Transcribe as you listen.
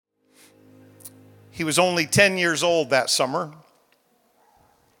He was only 10 years old that summer.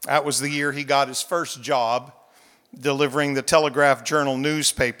 That was the year he got his first job, delivering the Telegraph-Journal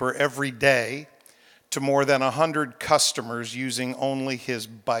newspaper every day to more than 100 customers using only his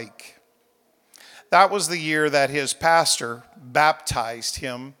bike. That was the year that his pastor baptized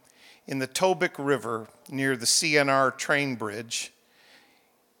him in the Tobique River near the CNR train bridge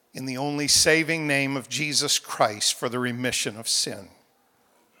in the only saving name of Jesus Christ for the remission of sin.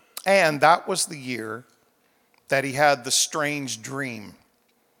 And that was the year that he had the strange dream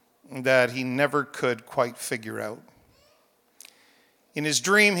that he never could quite figure out. In his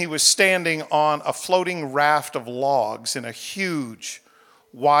dream, he was standing on a floating raft of logs in a huge,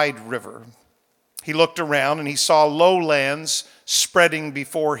 wide river. He looked around and he saw lowlands spreading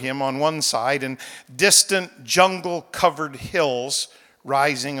before him on one side and distant jungle-covered hills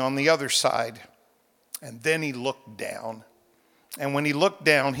rising on the other side. And then he looked down. And when he looked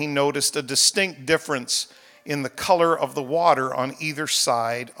down, he noticed a distinct difference in the color of the water on either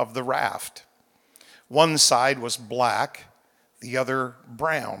side of the raft. One side was black, the other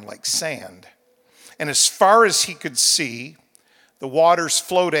brown, like sand. And as far as he could see, the waters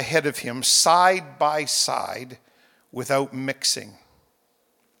flowed ahead of him side by side without mixing.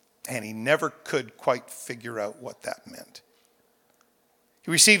 And he never could quite figure out what that meant. He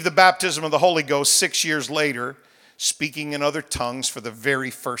received the baptism of the Holy Ghost 6 years later, speaking in other tongues for the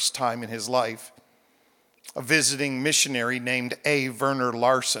very first time in his life. A visiting missionary named A. Werner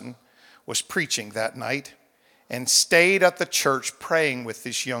Larson was preaching that night and stayed at the church praying with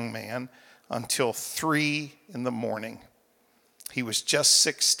this young man until 3 a.m. He was just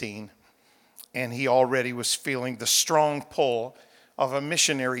 16, and he already was feeling the strong pull of a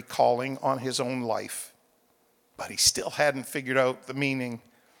missionary calling on his own life. But he still hadn't figured out the meaning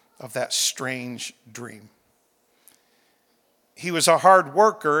of that strange dream. He was a hard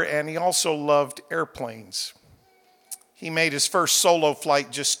worker, and he also loved airplanes. He made his first solo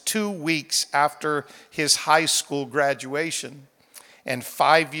flight just 2 weeks after his high school graduation. And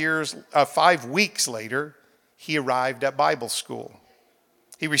 5 weeks later, he arrived at Bible school.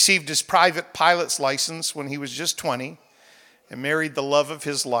 He received his private pilot's license when he was just 20 and married the love of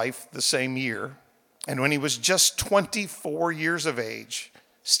his life the same year. And when he was just 24 years of age,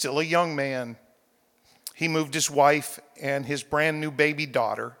 still a young man, he moved his wife and his brand new baby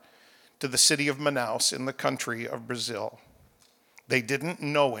daughter to the city of Manaus in the country of Brazil. They didn't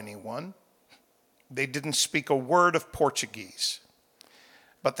know anyone. They didn't speak a word of Portuguese,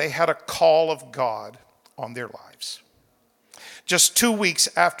 but they had a call of God on their lives. Just 2 weeks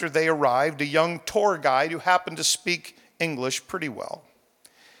after they arrived, a young tour guide who happened to speak English pretty well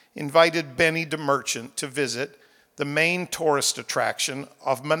invited Benny DeMerchant to visit the main tourist attraction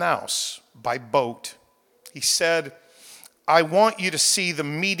of Manaus by boat. He said, "I want you to see the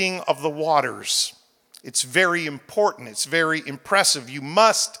meeting of the waters. It's very important. It's very impressive. You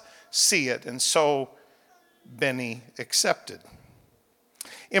must see it." And so Benny accepted.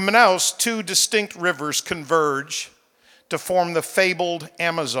 In Manaus, 2 distinct rivers converge to form the fabled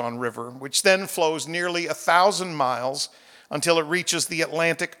Amazon River, which then flows nearly 1,000 miles until it reaches the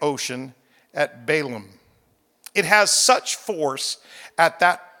Atlantic Ocean at Belém. It has such force at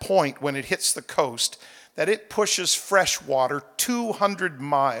that point when it hits the coast that it pushes fresh water 200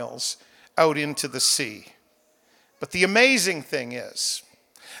 miles out into the sea. But the amazing thing is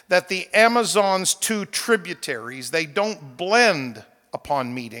that the Amazon's 2 tributaries, they don't blend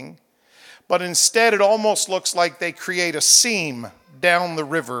upon meeting, but instead it almost looks like they create a seam down the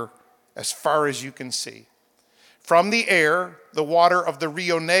river as far as you can see. From the air, the water of the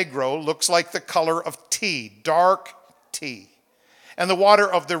Rio Negro looks like the color of tea, dark tea. And the water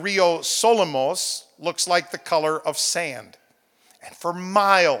of the Rio Solimões looks like the color of sand. And for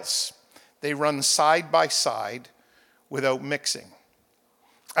miles, they run side by side without mixing.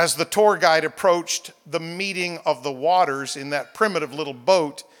 As the tour guide approached the meeting of the waters in that primitive little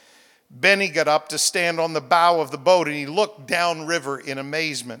boat, Benny got up to stand on the bow of the boat and he looked downriver in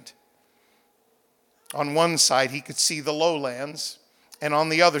amazement. On one side, he could see the lowlands, and on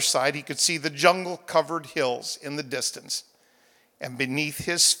the other side, he could see the jungle-covered hills in the distance. And beneath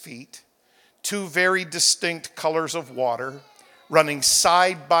his feet, 2 very distinct colors of water running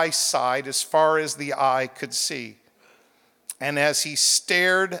side by side as far as the eye could see. And as he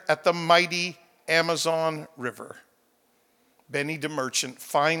stared at the mighty Amazon River, Benny DeMerchant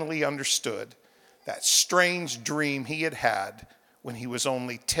finally understood that strange dream he had had when he was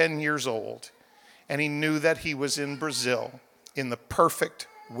only 10 years old, and he knew that he was in Brazil in the perfect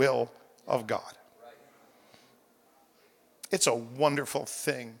will of God. It's a wonderful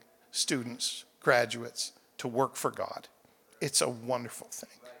thing, students, graduates, to work for God. It's a wonderful thing.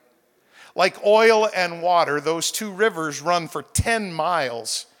 Like oil and water, those two rivers run for 10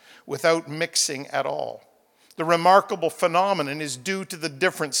 miles without mixing at all. The remarkable phenomenon is due to the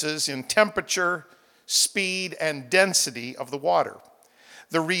differences in temperature, speed, and density of the water.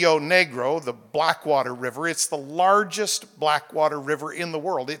 The Rio Negro, the Blackwater River, it's the largest Blackwater river in the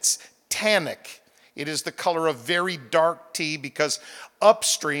world. It's tannic. It is the color of very dark tea because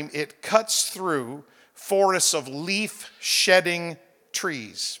upstream it cuts through forests of leaf-shedding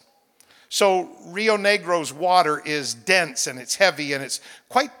trees. So Rio Negro's water is dense and it's heavy and it's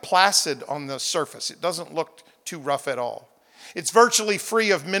quite placid on the surface. It doesn't look too rough at all. It's virtually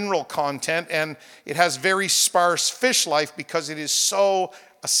free of mineral content and it has very sparse fish life because it is so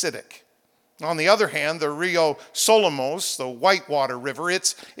acidic. On the other hand, the Rio Solimões, the Whitewater River,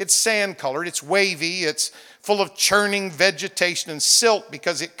 it's sand colored, it's wavy, it's full of churning vegetation and silt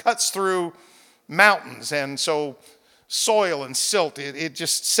because it cuts through mountains, and so soil and silt, it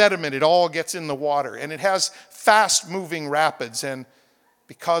just sediment, it all gets in the water. And it has fast moving rapids, and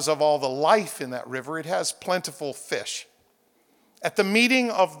because of all the life in that river, it has plentiful fish. At the meeting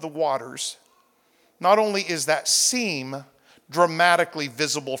of the waters, not only is that seam dramatically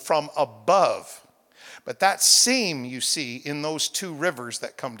visible from above, but that seam you see in those two rivers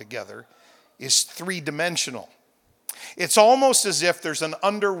that come together is three-dimensional. It's almost as if there's an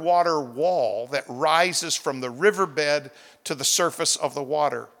underwater wall that rises from the riverbed to the surface of the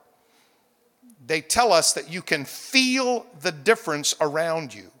water. They tell us that you can feel the difference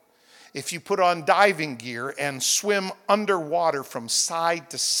around you if you put on diving gear and swim underwater from side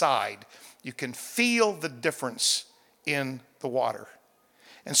to side. You can feel the difference in the water.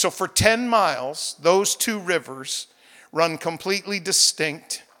 And so for 10 miles, those two rivers run completely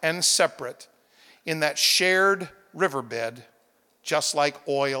distinct and separate in that shared riverbed, just like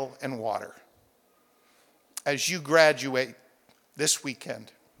oil and water. As you graduate this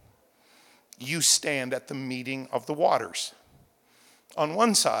weekend, you stand at the meeting of the waters. On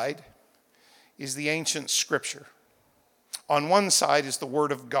one side is the ancient scripture. On one side is the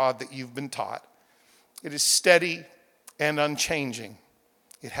word of God that you've been taught. It is steady and unchanging.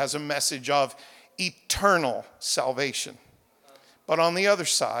 It has a message of eternal salvation. But on the other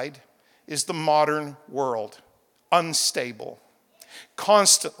side is the modern world, unstable,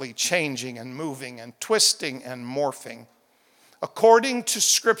 constantly changing and moving and twisting and morphing. According to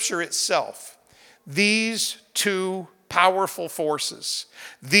Scripture itself, these two powerful forces,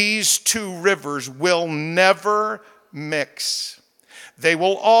 these two rivers will never mix. They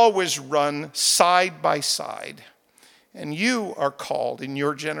will always run side by side. And you are called in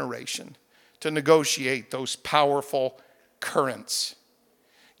your generation to negotiate those powerful currents.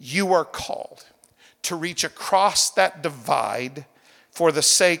 You are called to reach across that divide for the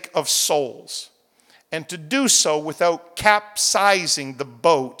sake of souls, and to do so without capsizing the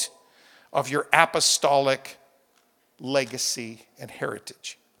boat of your apostolic legacy and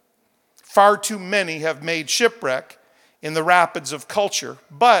heritage. Far too many have made shipwreck in the rapids of culture,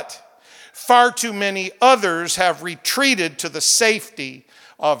 but far too many others have retreated to the safety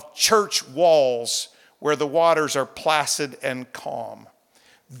of church walls where the waters are placid and calm.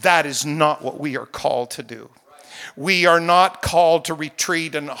 That is not what we are called to do. We are not called to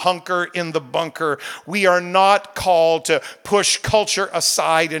retreat and hunker in the bunker. We are not called to push culture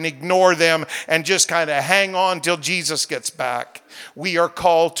aside and ignore them and just kind of hang on till Jesus gets back. We are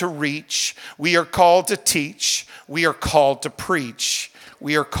called to reach. We are called to teach. We are called to preach.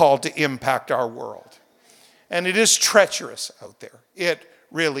 We are called to impact our world. And it is treacherous out there. It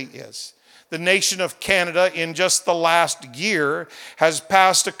really is. The nation of Canada, in just the last year, has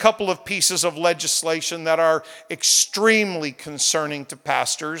passed a couple of pieces of legislation that are extremely concerning to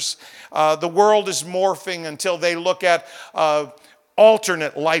pastors. The world is morphing until they look at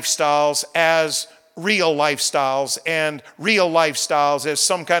alternate lifestyles as real lifestyles, and real lifestyles as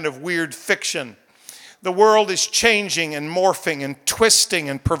some kind of weird fiction. The world is changing and morphing and twisting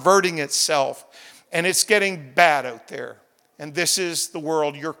and perverting itself, and it's getting bad out there. And this is the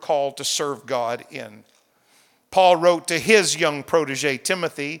world you're called to serve God in. Paul wrote to his young protege,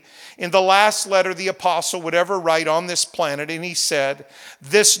 Timothy, in the last letter the apostle would ever write on this planet, and he said,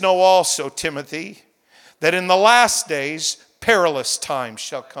 "This know also, Timothy, that in the last days perilous times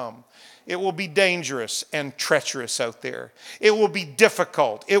shall come." It will be dangerous and treacherous out there. It will be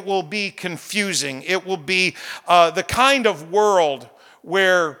difficult. It will be confusing. It will be the kind of world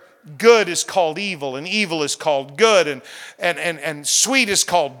where good is called evil, and evil is called good, and sweet is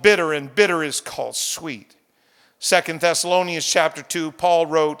called bitter, and bitter is called sweet. 2 Thessalonians chapter 2, Paul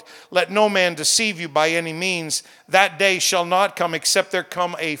wrote, "Let no man deceive you by any means. That day shall not come except there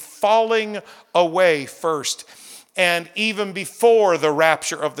come a falling away first, And even before the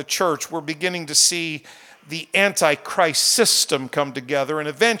rapture of the church, we're beginning to see the Antichrist system come together. And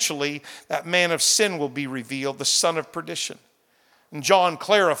eventually, that man of sin will be revealed, the son of perdition. And John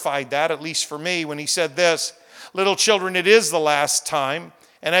clarified that, at least for me, when he said this, "Little children, it is the last time.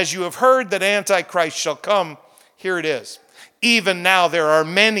 And as you have heard that Antichrist shall come, here it is. Even now there are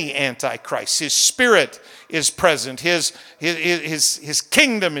many antichrists. His spirit is present. His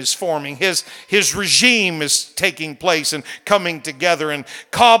kingdom is forming. His regime is taking place and coming together and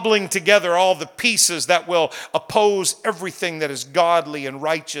cobbling together all the pieces that will oppose everything that is godly and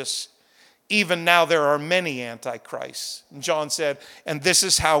righteous. Even now there are many antichrists." And John said, and this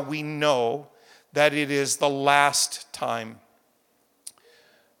is how we know that it is the last time.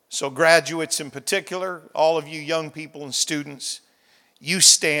 So graduates in particular, all of you young people and students, you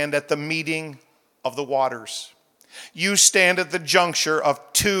stand at the meeting of the waters. You stand at the juncture of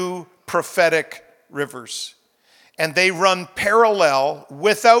two prophetic rivers. And they run parallel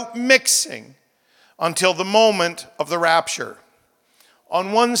without mixing until the moment of the rapture.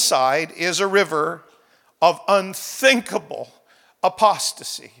 On one side is a river of unthinkable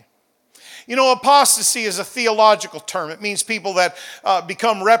apostasy. You know, apostasy is a theological term. It means people that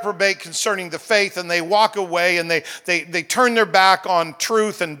become reprobate concerning the faith, and they walk away and they turn their back on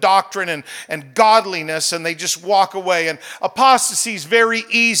truth and doctrine and godliness, and they just walk away. And apostasy is very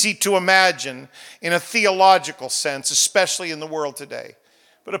easy to imagine in a theological sense, especially in the world today.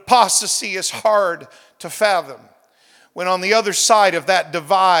 But apostasy is hard to fathom, when on the other side of that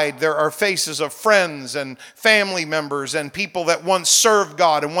divide, there are faces of friends and family members and people that once served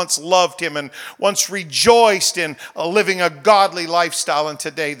God and once loved Him and once rejoiced in living a godly lifestyle, and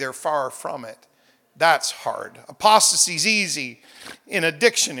today they're far from it. That's hard. Apostasy is easy in a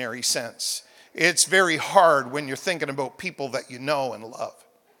dictionary sense. It's very hard when you're thinking about people that you know and love.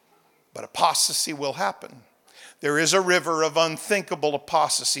 But apostasy will happen. There is a river of unthinkable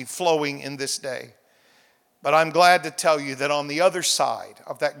apostasy flowing in this day. But I'm glad to tell you that on the other side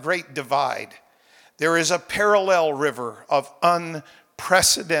of that great divide, there is a parallel river of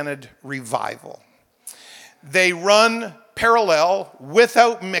unprecedented revival. They run parallel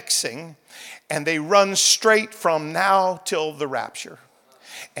without mixing, and they run straight from now till the rapture.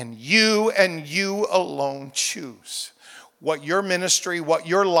 And you alone choose what your ministry, what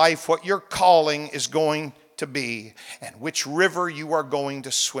your life, what your calling is going to be, and which river you are going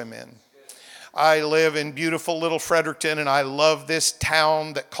to swim in. I live in beautiful little Fredericton, and I love this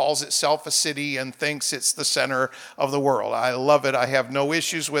town that calls itself a city and thinks it's the center of the world. I love it. I have no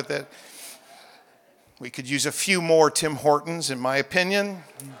issues with it. We could use a few more Tim Hortons, in my opinion.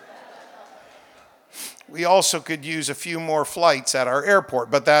 We also could use a few more flights at our airport,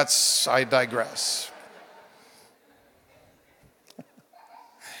 but I digress.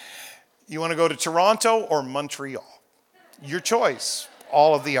 You want to go to Toronto or Montreal? Your choice.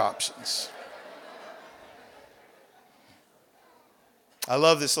 All of the options. I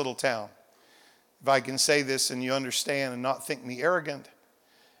love this little town. If I can say this and you understand and not think me arrogant,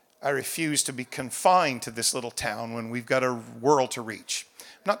 I refuse to be confined to this little town when we've got a world to reach.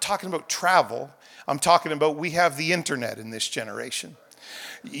 I'm not talking about travel. I'm talking about we have the internet in this generation.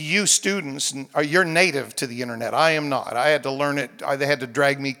 You students, you're native to the internet. I am not. I had to learn it. They had to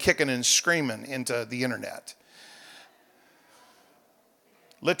drag me kicking and screaming into the internet.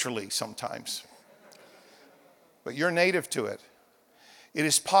 Literally sometimes. But you're native to it. It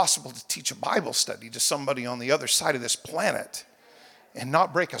is possible to teach a Bible study to somebody on the other side of this planet and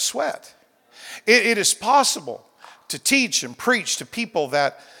not break a sweat. It is possible to teach and preach to people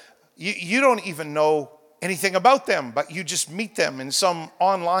that you don't even know anything about them, but you just meet them in some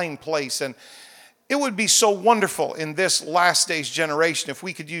online place. And it would be so wonderful in this last days generation if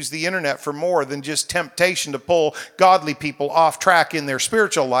we could use the internet for more than just temptation to pull godly people off track in their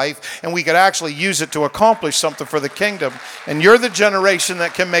spiritual life, and we could actually use it to accomplish something for the kingdom. And you're the generation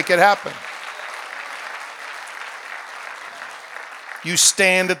that can make it happen. You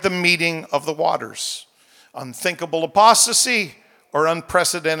stand at the meeting of the waters. Unthinkable apostasy or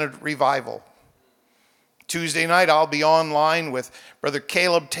unprecedented revival. Tuesday night, I'll be online with Brother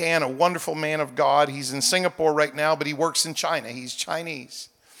Caleb Tan, a wonderful man of God. He's in Singapore right now, but he works in China. He's Chinese.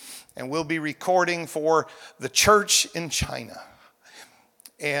 And we'll be recording for the church in China.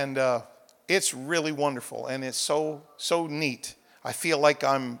 And it's really wonderful, and it's so neat. I feel like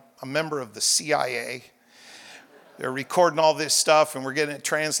I'm a member of the CIA. They're recording all this stuff, and we're getting it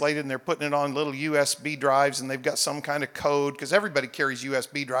translated, and they're putting it on little USB drives, and they've got some kind of code, because everybody carries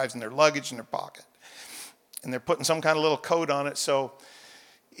USB drives in their luggage in their pocket. And they're putting some kind of little code on it, so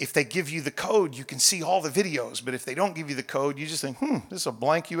if they give you the code, you can see all the videos. But if they don't give you the code, you just think, this is a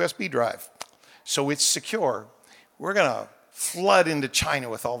blank USB drive. So it's secure. we're going to flood into China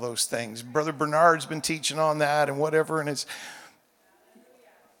with all those things. Brother Bernard's been teaching on that and whatever, and it's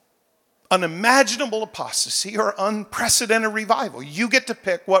unimaginable apostasy or unprecedented revival. You get to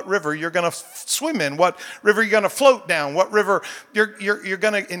pick what river you're going to swim in, what river you're going to float down, what river you're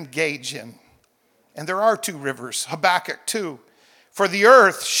going to engage in. And there are two rivers, Habakkuk 2. For the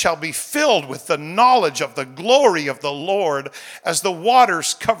earth shall be filled with the knowledge of the glory of the Lord as the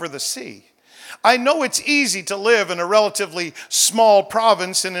waters cover the sea. I know it's easy to live in a relatively small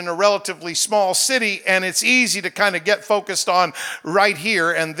province and in a relatively small city, and it's easy to kind of get focused on right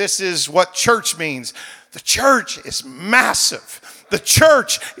here, and this is what church means. The church is massive. The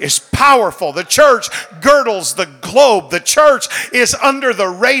church is powerful. The church girdles the globe. The church is under the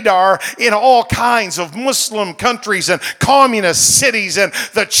radar in all kinds of Muslim countries and communist cities. And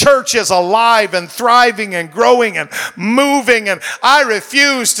the church is alive and thriving and growing and moving. And I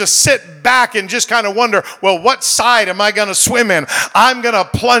refuse to sit back and just kind of wonder, well, what side am I going to swim in? I'm going to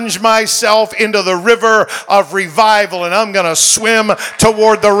plunge myself into the river of revival, and I'm going to swim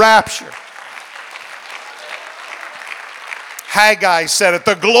toward the rapture. Haggai said it,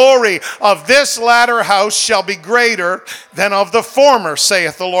 the glory of this latter house shall be greater than of the former,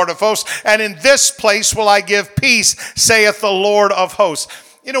 saith the Lord of hosts. And in this place will I give peace, saith the Lord of hosts.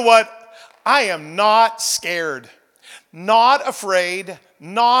 You know what? I am not scared, not afraid,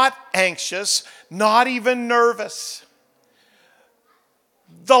 not anxious, not even nervous.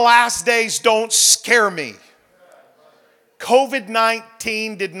 The last days don't scare me.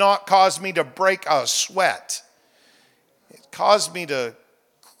 COVID-19 did not cause me to break a sweat. Caused me to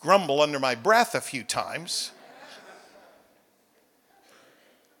grumble under my breath a few times.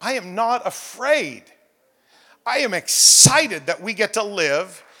 I am not afraid. I am excited that we get to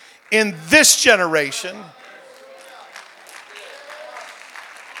live in this generation.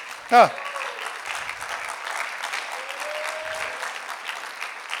 Brother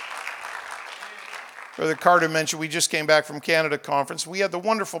Carter mentioned we just came back from Canada conference. We had the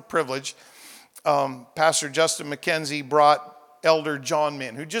wonderful privilege. Pastor Justin McKenzie brought Elder John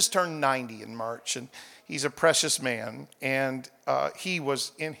Min, who just turned 90 in March, and he's a precious man, and he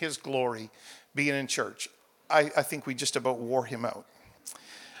was in his glory being in church. I think we just about wore him out.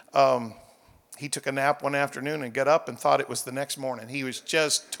 He took a nap one afternoon and got up and thought it was the next morning. He was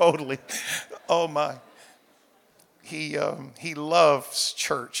just totally, oh my. He loves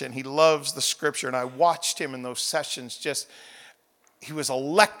church, and he loves the scripture, and I watched him in those sessions just. He was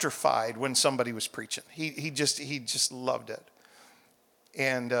electrified when somebody was preaching. He just loved it.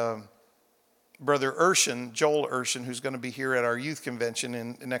 And Brother Urshan, Joel Urshan, who's going to be here at our youth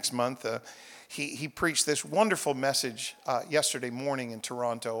convention next month, he preached this wonderful message yesterday morning in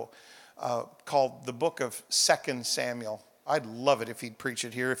Toronto called The Book of 2 Samuel. I'd love it if he'd preach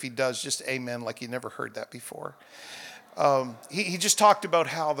it here. If he does, just amen, like you never heard that before. He just talked about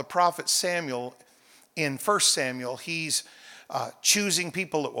how the prophet Samuel, in 1 Samuel, he's choosing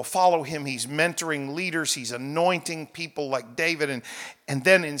people that will follow him. He's mentoring leaders. He's anointing people like David. And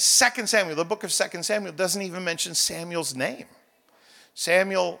then in 2 Samuel, the book of 2 Samuel doesn't even mention Samuel's name.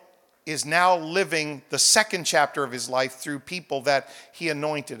 Samuel is now living the second chapter of his life through people that he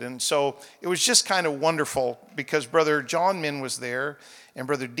anointed. And so it was just kind of wonderful because Brother John Min was there, and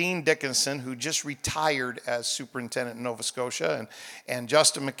Brother Dean Dickinson, who just retired as superintendent in Nova Scotia, and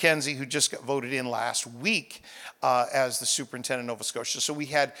Justin McKenzie, who just got voted in last week as the superintendent of Nova Scotia. So we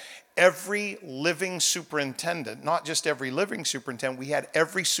had every living superintendent, not just every living superintendent, we had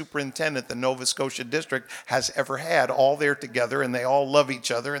every superintendent the Nova Scotia district has ever had, all there together, and they all love each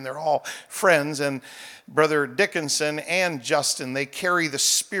other, and they're all friends. And Brother Dickinson and Justin, they carry the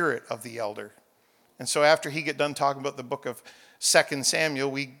spirit of the elder. And so after he got done talking about the book of 2 Samuel,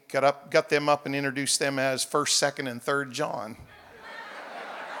 we got them up and introduced them as 1st, 2nd, and 3rd John.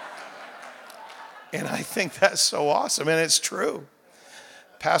 And I think that's so awesome, and it's true.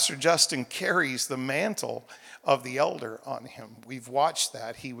 Pastor Justin carries the mantle of the elder on him. We've watched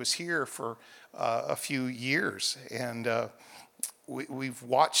that. He was here for a few years, and we've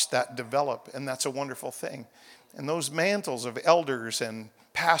watched that develop, and that's a wonderful thing. And those mantles of elders and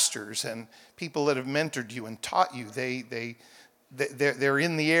pastors and people that have mentored you and taught you, they're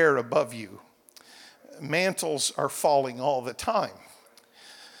in the air above you. Mantles are falling all the time,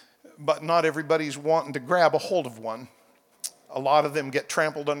 but not everybody's wanting to grab a hold of one. A lot of them get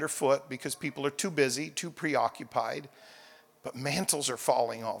trampled underfoot because people are too busy, too preoccupied, but mantles are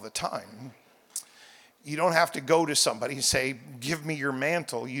falling all the time. You don't have to go to somebody and say, give me your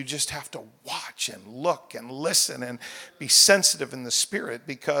mantle. You just have to watch and look and listen and be sensitive in the spirit,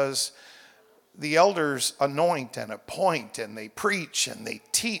 because The elders anoint and appoint, and they preach and they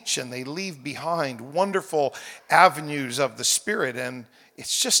teach, and they leave behind wonderful avenues of the Spirit. And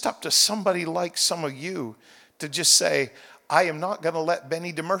it's just up to somebody like some of you to just say, I am not going to let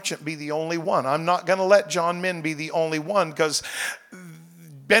Benny DeMerchant be the only one. I'm not going to let John Min be the only one, because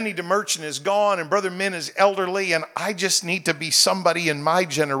Benny DeMerchant is gone and Brother Min is elderly, and I just need to be somebody in my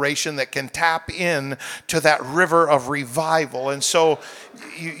generation that can tap in to that river of revival. And so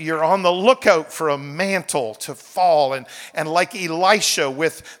you're on the lookout for a mantle to fall, and like Elisha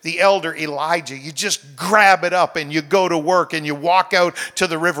with the elder Elijah, you just grab it up and you go to work and you walk out to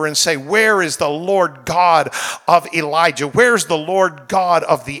the river and say, where is the Lord God of Elijah? Where's the Lord God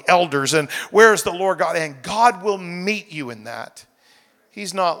of the elders? And where's the Lord God? And God will meet you in that.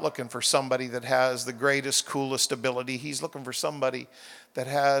 He's not looking for somebody that has the greatest, coolest ability. He's looking for somebody that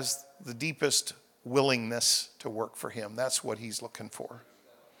has the deepest willingness to work for him. That's what he's looking for.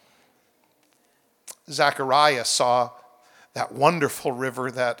 Zechariah saw that wonderful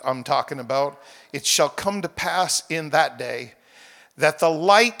river that I'm talking about. It shall come to pass in that day that the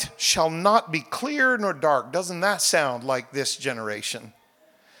light shall not be clear nor dark. Doesn't that sound like this generation?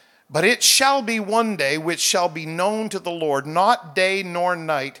 But it shall be one day which shall be known to the Lord, not day nor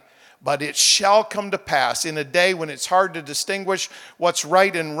night, but it shall come to pass in a day when it's hard to distinguish what's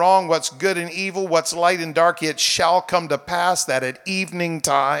right and wrong, what's good and evil, what's light and dark. It shall come to pass that at evening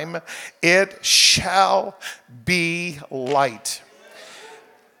time it shall be light.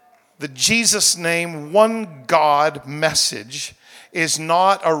 The Jesus name, one God message is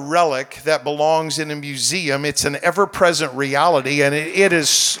not a relic that belongs in a museum. It's an ever-present reality, and it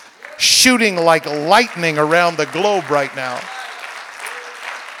is shooting like lightning around the globe right now.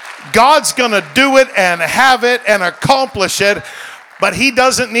 God's going to do it and have it and accomplish it, but he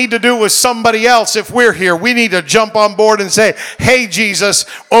doesn't need to do it with somebody else. If we're here, we need to jump on board and say, hey, Jesus,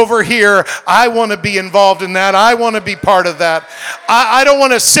 over here, I want to be involved in that. I want to be part of that. I don't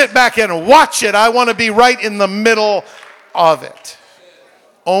want to sit back and watch it. I want to be right in the middle of it.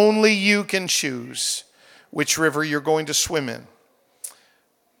 Only you can choose which river you're going to swim in.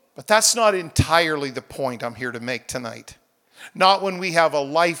 But that's not entirely the point I'm here to make tonight. Not when we have a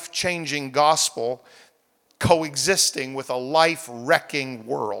life-changing gospel coexisting with a life-wrecking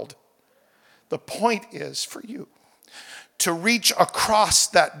world. The point is for you to reach across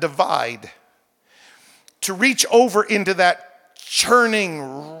that divide, to reach over into that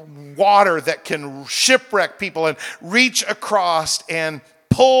churning water that can shipwreck people, and reach across and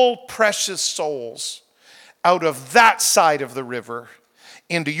pull precious souls out of that side of the river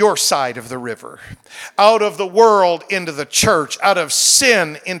into your side of the river, out of the world into the church, out of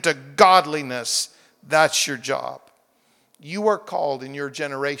sin into godliness. That's your job. You are called in your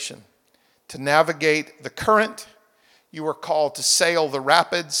generation to navigate the current. You are called to sail the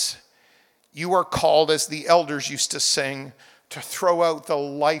rapids. You are called, as the elders used to sing, to throw out the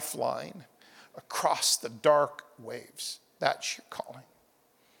lifeline across the dark waves. That's your calling.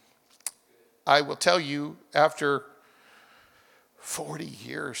 I will tell you, after 40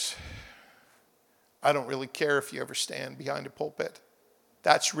 years, I don't really care if you ever stand behind a pulpit.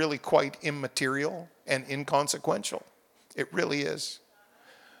 That's really quite immaterial and inconsequential. It really is.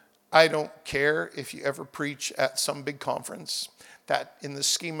 I don't care if you ever preach at some big conference. That, in the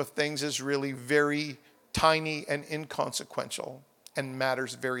scheme of things, is really very tiny and inconsequential and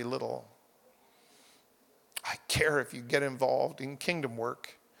matters very little. I care if you get involved in kingdom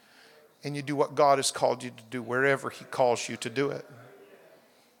work and you do what God has called you to do wherever he calls you to do it.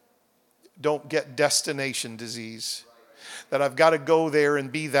 Don't get destination disease. That I've got to go there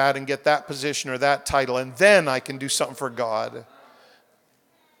and be that and get that position or that title, and then I can do something for God.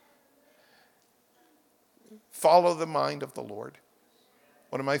 Follow the mind of the Lord.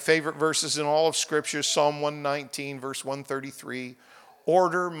 One of my favorite verses in all of Scripture, Psalm 119, verse 133.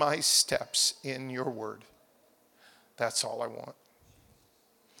 Order my steps in your word. That's all I want.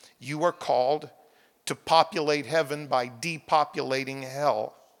 You are called to populate heaven by depopulating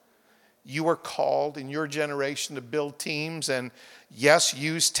hell. You are called in your generation to build teams and, yes,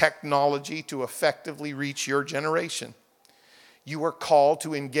 use technology to effectively reach your generation. You are called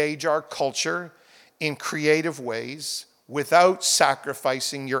to engage our culture in creative ways without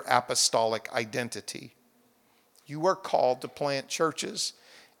sacrificing your apostolic identity. You are called to plant churches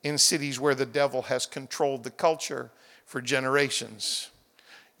in cities where the devil has controlled the culture for generations.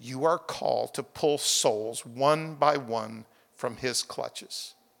 You are called to pull souls one by one from his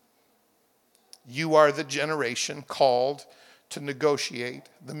clutches. You are the generation called to negotiate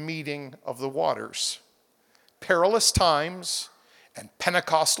the meeting of the waters. Perilous times and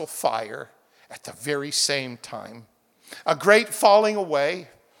Pentecostal fire at the very same time. A great falling away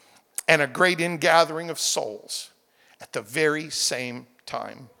and a great ingathering of souls at the very same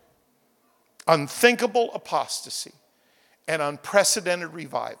time. Unthinkable apostasy and unprecedented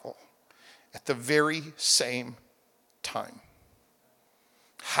revival at the very same time.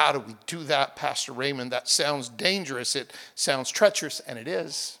 How do we do that, Pastor Raymond? That sounds dangerous. It sounds treacherous, and it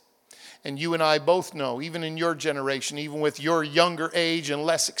is. And you and I both know, even in your generation, even with your younger age and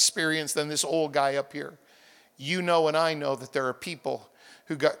less experience than this old guy up here, you know and I know that there are people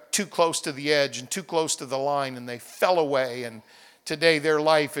who got too close to the edge and too close to the line, and they fell away, and today their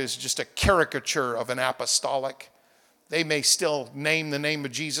life is just a caricature of an apostolic. They may still name the name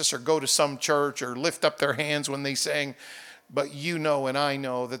of Jesus or go to some church or lift up their hands when they sing, but you know and I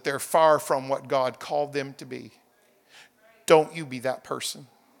know that they're far from what God called them to be. Don't you be that person.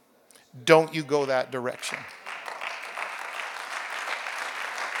 Don't you go that direction.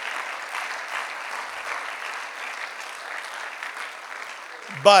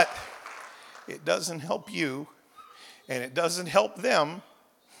 But it doesn't help you, and it doesn't help them,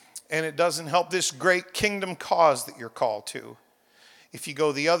 and it doesn't help this great kingdom cause that you're called to if you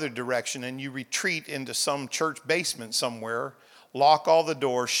go the other direction and you retreat into some church basement somewhere, lock all the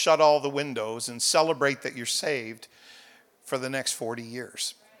doors, shut all the windows, and celebrate that you're saved for the next 40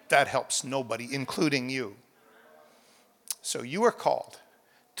 years. That helps nobody, including you. So you are called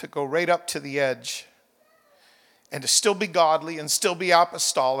to go right up to the edge and to still be godly and still be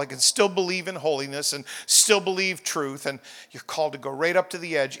apostolic and still believe in holiness and still believe truth. And you're called to go right up to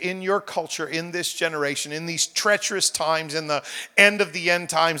the edge in your culture, in this generation, in these treacherous times, in the end of the end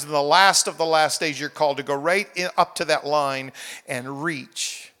times, in the last of the last days. You're called to go right up to that line and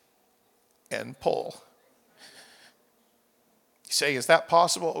reach and pull. You say, is that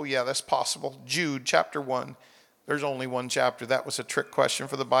possible? Oh yeah, that's possible. Jude chapter 1. There's only one chapter. That was a trick question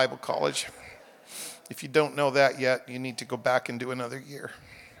for the Bible college. If you don't know that yet, you need to go back and do another year.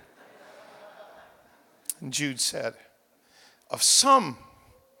 And Jude said, of some,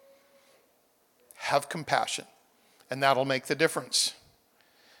 have compassion, and that'll make the difference.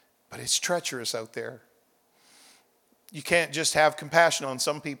 But it's treacherous out there. You can't just have compassion on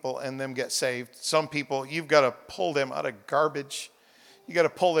some people and them get saved. Some people, you've got to pull them out of garbage. You got to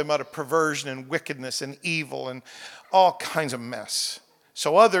pull them out of perversion and wickedness and evil and all kinds of mess.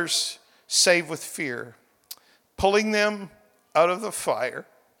 So others, save with fear, pulling them out of the fire,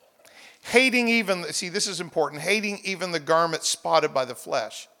 hating even, see this is important, hating even the garment spotted by the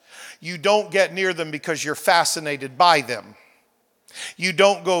flesh. You don't get near them because you're fascinated by them. You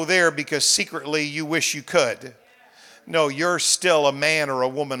don't go there because secretly you wish you could. No, you're still a man or a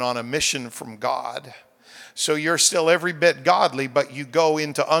woman on a mission from God. So you're still every bit godly, but you go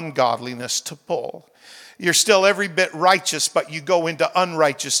into ungodliness to pull. You're still every bit righteous, but you go into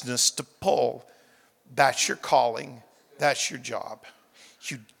unrighteousness to pull. That's your calling. That's your job.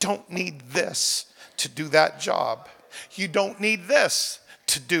 You don't need this to do that job. You don't need this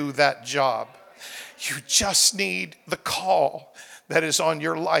to do that job. You just need the call that is on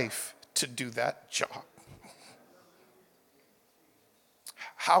your life to do that job.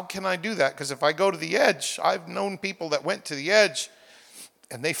 How can I do that? Because if I go to the edge, I've known people that went to the edge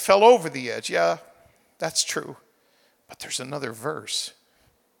and they fell over the edge. Yeah, that's true. But there's another verse.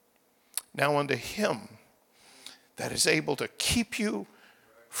 Now unto him that is able to keep you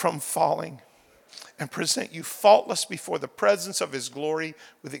from falling and present you faultless before the presence of his glory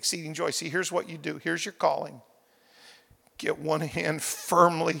with exceeding joy. See, here's what you do. Here's your calling. Get one hand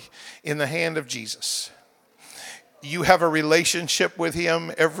firmly in the hand of Jesus. You have a relationship with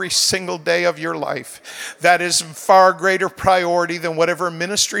him every single day of your life. That is far greater priority than whatever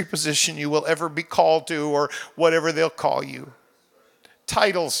ministry position you will ever be called to or whatever they'll call you.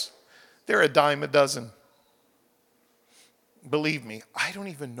 Titles, they're a dime a dozen. Believe me, I don't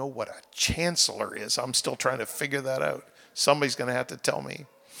even know what a chancellor is. I'm still trying to figure that out. Somebody's going to have to tell me.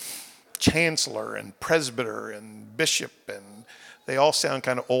 Chancellor and presbyter and bishop, and they all sound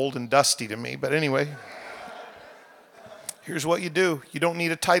kind of old and dusty to me. But anyway, here's what you do. You don't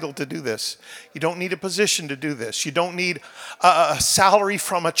need a title to do this. You don't need a position to do this. You don't need a salary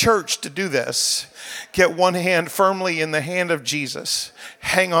from a church to do this. Get one hand firmly in the hand of Jesus.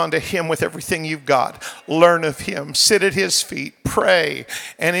 Hang on to him with everything you've got. Learn of him. Sit at his feet. Pray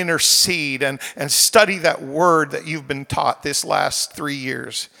and intercede and study that word that you've been taught this last 3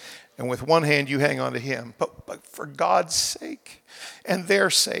 years. And with one hand you hang on to him. But for God's sake and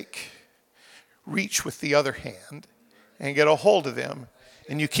their sake, reach with the other hand and get a hold of them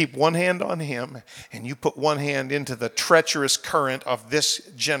and you keep one hand on him, and you put one hand into the treacherous current of this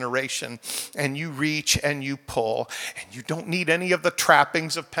generation, and you reach and you pull, and you don't need any of the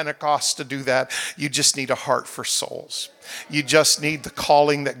trappings of Pentecost to do that. You just need a heart for souls. You just need the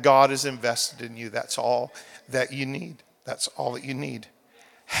calling that God has invested in you. That's all that you need. That's all that you need.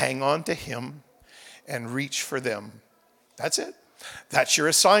 Hang on to him and reach for them. That's it. That's your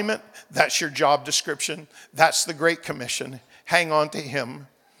assignment. That's your job description. That's the Great Commission. Hang on to him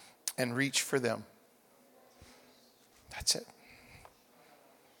and reach for them. That's it.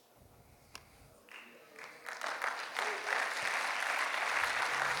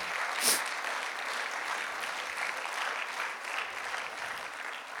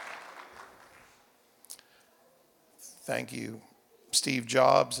 Thank you, Steve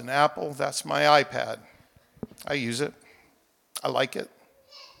Jobs and Apple. That's my iPad. I use it. I like it.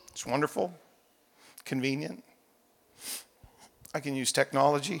 It's wonderful, convenient. I can use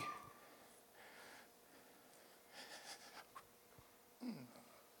technology.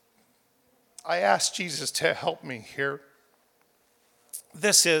 I asked Jesus to help me here.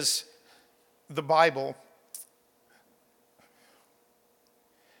 This is the Bible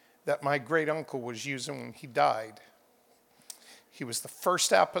that my great uncle was using when he died. He was the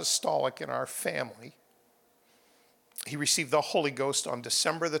first apostolic in our family. He received the Holy Ghost on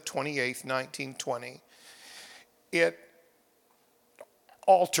December the 28th, 1920. It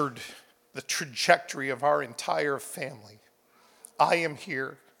altered the trajectory of our entire family. I am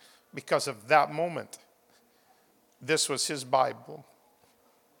here because of that moment. This was his Bible.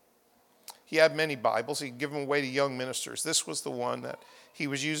 He had many Bibles. He'd give them away to young ministers. This was the one that he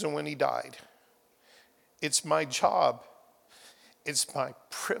was using when he died. It's my job. It's my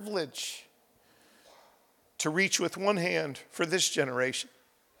privilege to reach with one hand for this generation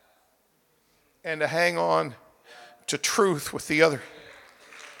and to hang on to truth with the other.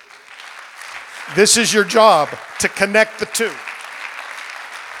 This is your job, to connect the two.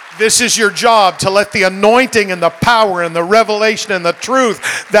 This is your job, to let the anointing and the power and the revelation and the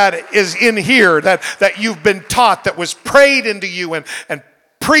truth that is in here, that you've been taught, that was prayed into you and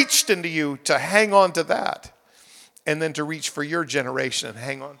preached into you, to hang on to that. And then to reach for your generation and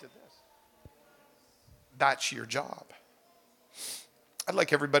hang on to this. That's your job. I'd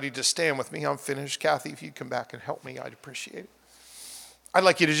like everybody to stand with me. I'm finished. Kathy, if you'd come back and help me, I'd appreciate it. I'd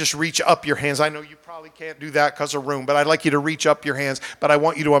like you to just reach up your hands. I know you probably can't do that because of room, but I'd like you to reach up your hands. But I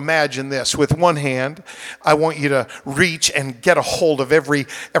want you to imagine this. With one hand, I want you to reach and get a hold of every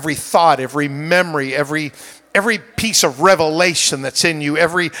thought, every memory, every piece of revelation that's in you,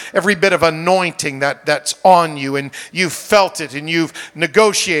 every bit of anointing that's on you, and you've felt it and you've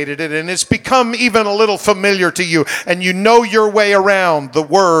negotiated it, and it's become even a little familiar to you, and you know your way around the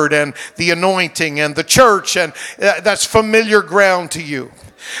word and the anointing and the church, and that's familiar ground to you.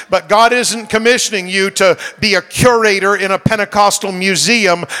 But God isn't commissioning you to be a curator in a Pentecostal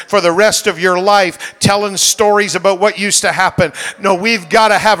museum for the rest of your life, telling stories about what used to happen. No, we've got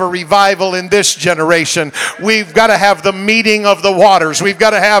to have a revival in this generation. We've got to have the meeting of the waters. We've got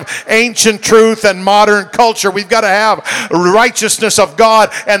to have ancient truth and modern culture. We've got to have righteousness of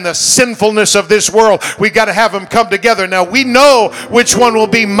God and the sinfulness of this world. We've got to have them come together. Now, we know which one will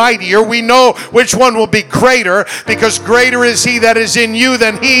be mightier. We know which one will be greater, because greater is he that is in you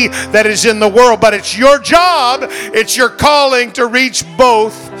than he that is in the world. But it's your job, it's your calling to reach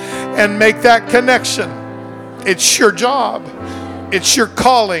both and make that connection. It's your job. It's your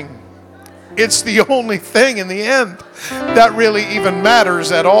calling. It's the only thing in the end that really even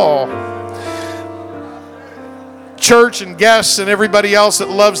matters at all. Church and guests and everybody else that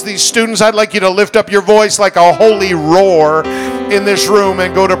loves these students, I'd like you to lift up your voice like a holy roar in this room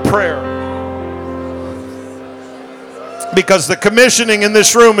and go to prayer. Because the commissioning in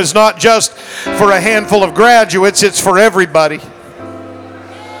this room is not just for a handful of graduates, it's for everybody.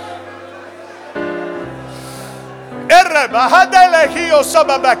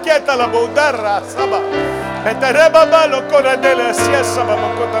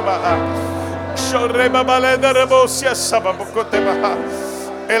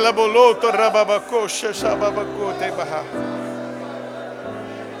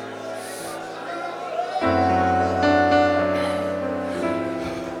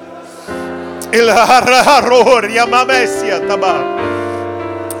 Il harror yamamesia taba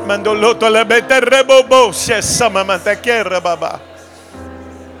mandoloto le beterrebo sia sama mantakera baba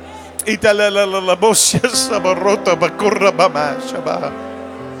itala la bosia sabarota bakurra bama shaba.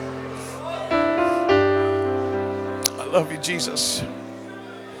 I love you, Jesus.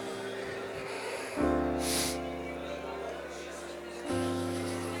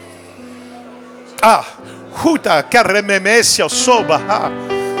 Huta karememesia sobaha.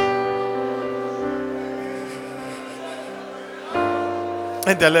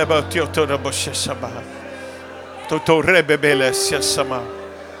 And the leba tiotora boshesaba. Toto rebebele siasama.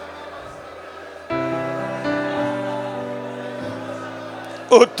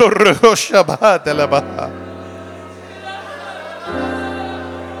 Otoroshabaha delabaha.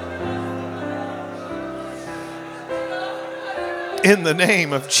 In the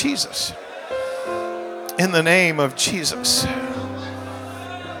name of Jesus. In the name of Jesus.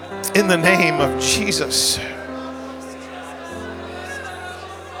 In the name of Jesus.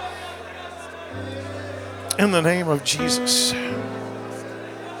 In the name of Jesus.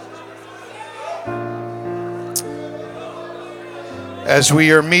 As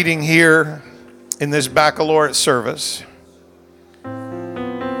we are meeting here in this baccalaureate service,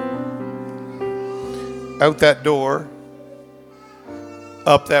 out that door,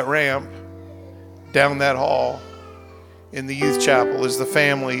 up that ramp, down that hall, in the youth chapel is the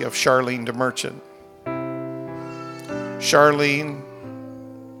family of Charlene DeMerchant. Charlene,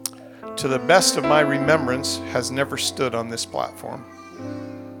 to the best of my remembrance, has never stood on this platform.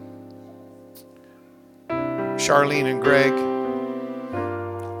 Charlene and Greg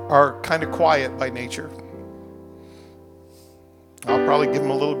are kind of quiet by nature. I'll probably give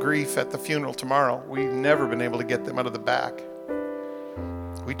them a little grief at the funeral tomorrow. We've never been able to get them out of the back.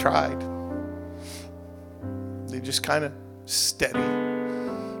 We tried. They're just kind of steady,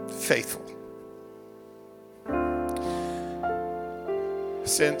 faithful.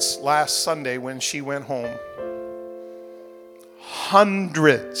 Since last Sunday when she went home,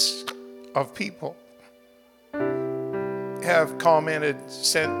 hundreds of people have commented,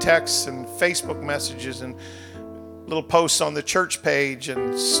 sent texts and Facebook messages and little posts on the church page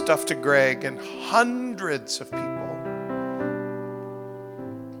and stuff to Greg, and hundreds of people.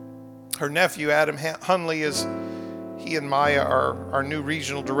 Her nephew, Adam Hunley, he and Maya are our new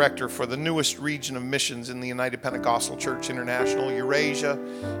regional director for the newest region of missions in the United Pentecostal Church International, Eurasia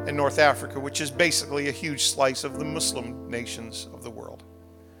and North Africa, which is basically a huge slice of the Muslim nations of the world.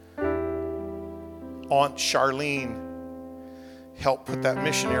 Aunt Charlene helped put that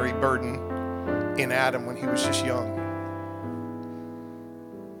missionary burden in Adam when he was just young.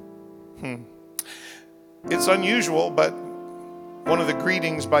 It's unusual, but one of the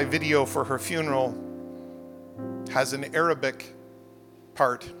greetings by video for her funeral has an Arabic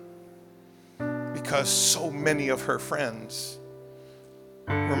part because so many of her friends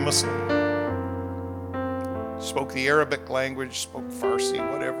were Muslim. Spoke the Arabic language, spoke Farsi,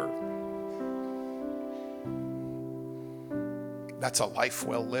 whatever. That's a life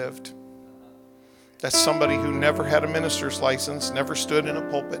well lived. That's somebody who never had a minister's license, never stood in a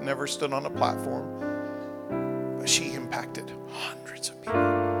pulpit, never stood on a platform. But she impacted hundreds of people.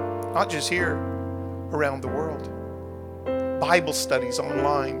 Not just here, around the world. Bible studies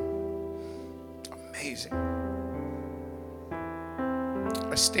online. Amazing.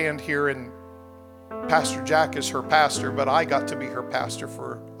 I stand here and Pastor Jack is her pastor, but I got to be her pastor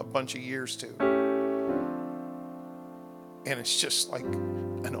for a bunch of years too. And it's just like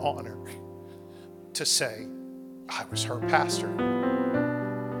an honor to say I was her pastor.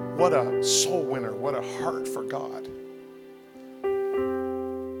 What a soul winner, what a heart for God.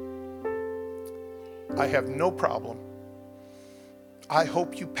 I have no problem. I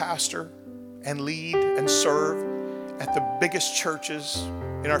hope you pastor and lead and serve at the biggest churches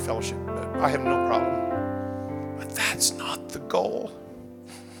in our fellowship. I have no problem. But that's not the goal.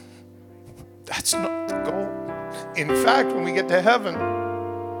 That's not the goal. In fact, when we get to heaven,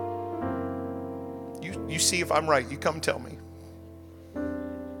 you see if I'm right. You come tell me.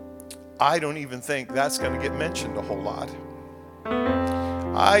 I don't even think that's going to get mentioned a whole lot.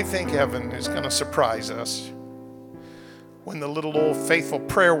 I think heaven is going to surprise us when the little old faithful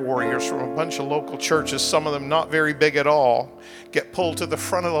prayer warriors from a bunch of local churches, some of them not very big at all, get pulled to the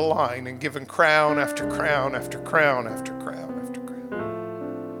front of the line and given crown after crown after crown after crown after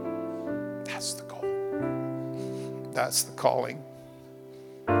crown. That's the goal. That's the calling.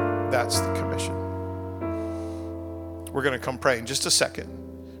 That's the commission. We're going to come pray in just a second.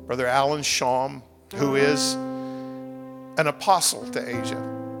 Brother Alan Shawm, who is an apostle to Asia.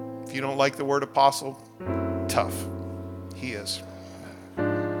 If you don't like the word apostle, tough. He is.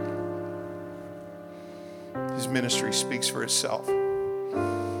 His ministry speaks for itself.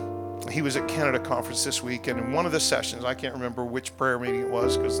 He was at Canada Conference this week, and in one of the sessions, I can't remember which prayer meeting it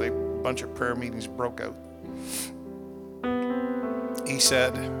was because a bunch of prayer meetings broke out. He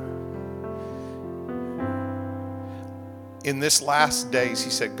said, in this last days, he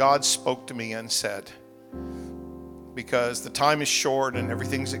said, God spoke to me and said, because the time is short and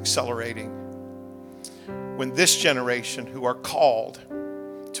everything's accelerating, when this generation who are called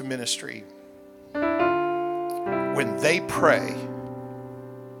to ministry, when they pray,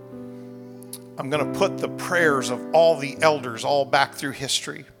 I'm going to put the prayers of all the elders all back through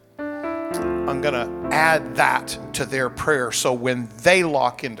history. I'm going to add that to their prayer. So when they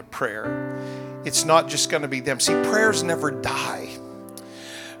lock into prayer, it's not just going to be them. See, prayers never die.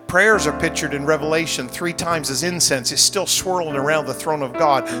 Prayers are pictured in Revelation 3 times as incense. It's still swirling around the throne of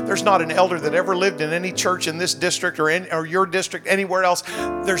God. There's not an elder that ever lived in any church in this district or your district, anywhere else.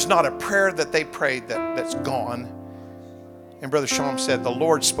 There's not a prayer that they prayed that's gone. And Brother Sham said, the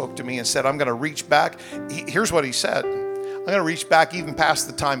Lord spoke to me and said, I'm going to reach back. Here's what he said. I'm going to reach back even past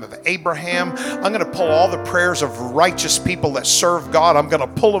the time of Abraham. I'm going to pull all the prayers of righteous people that serve God. I'm going to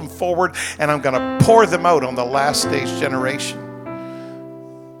pull them forward and I'm going to pour them out on the last stage generation.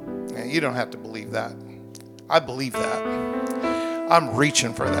 Now, you don't have to believe that. I believe that. I'm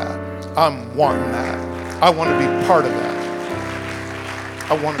reaching for that. I'm wanting that. I want to be part of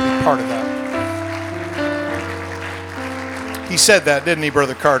that. I want to be part of that. He said that, didn't he,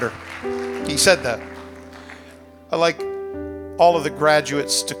 Brother Carter? He said that. I like all of the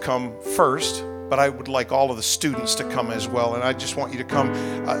graduates to come first, but I would like all of the students to come as well. And I just want you to come.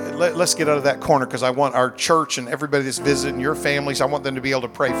 Let's get out of that corner, because I want our church and everybody that's visiting, your families, I want them to be able to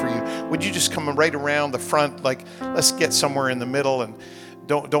pray for you. Would you just come right around the front? Like, let's get somewhere in the middle, and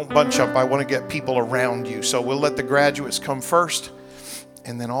don't bunch up. I want to get people around you. So we'll let the graduates come first,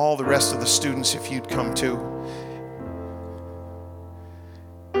 and then all the rest of the students, if you'd come too.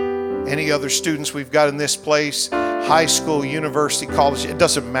 Any other students we've got in this place, high school, university, college, it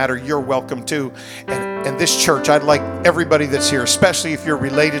doesn't matter. You're welcome too. And this church, I'd like everybody that's here, especially if you're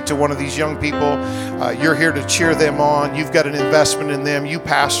related to one of these young people, you're here to cheer them on. You've got an investment in them. You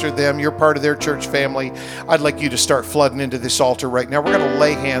pastor them. You're part of their church family. I'd like you to start flooding into this altar right now. We're going to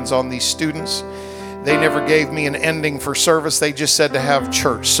lay hands on these students. They never gave me an ending for service. They just said to have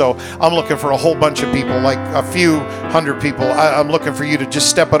church. So I'm looking for a whole bunch of people, like a few hundred people. I'm looking for you to just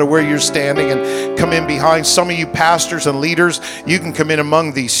step out of where you're standing and come in behind. Some of you pastors and leaders, you can come in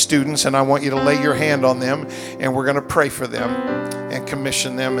among these students, and I want you to lay your hand on them, and we're going to pray for them and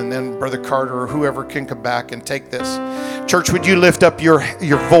commission them, and then Brother Carter or whoever can come back and take this. Church, would you lift up your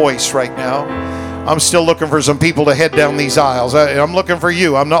voice right now? I'm still looking for some people to head down these aisles. I'm looking for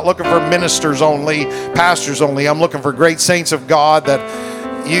you. I'm not looking for ministers only, pastors only. I'm looking for great saints of God that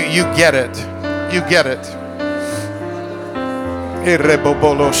you get it. You get it.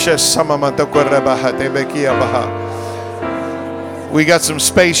 We got some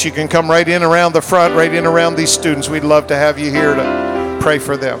space. You can come right in around the front, right in around these students. We'd love to have you here to pray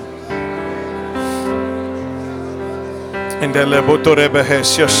for them.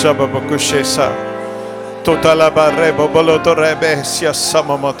 Totala barrebo boloto rebesia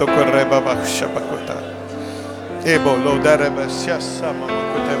samamoto koreba bakshapakuta. Ebo lo dareba sia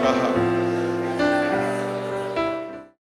samamote baha.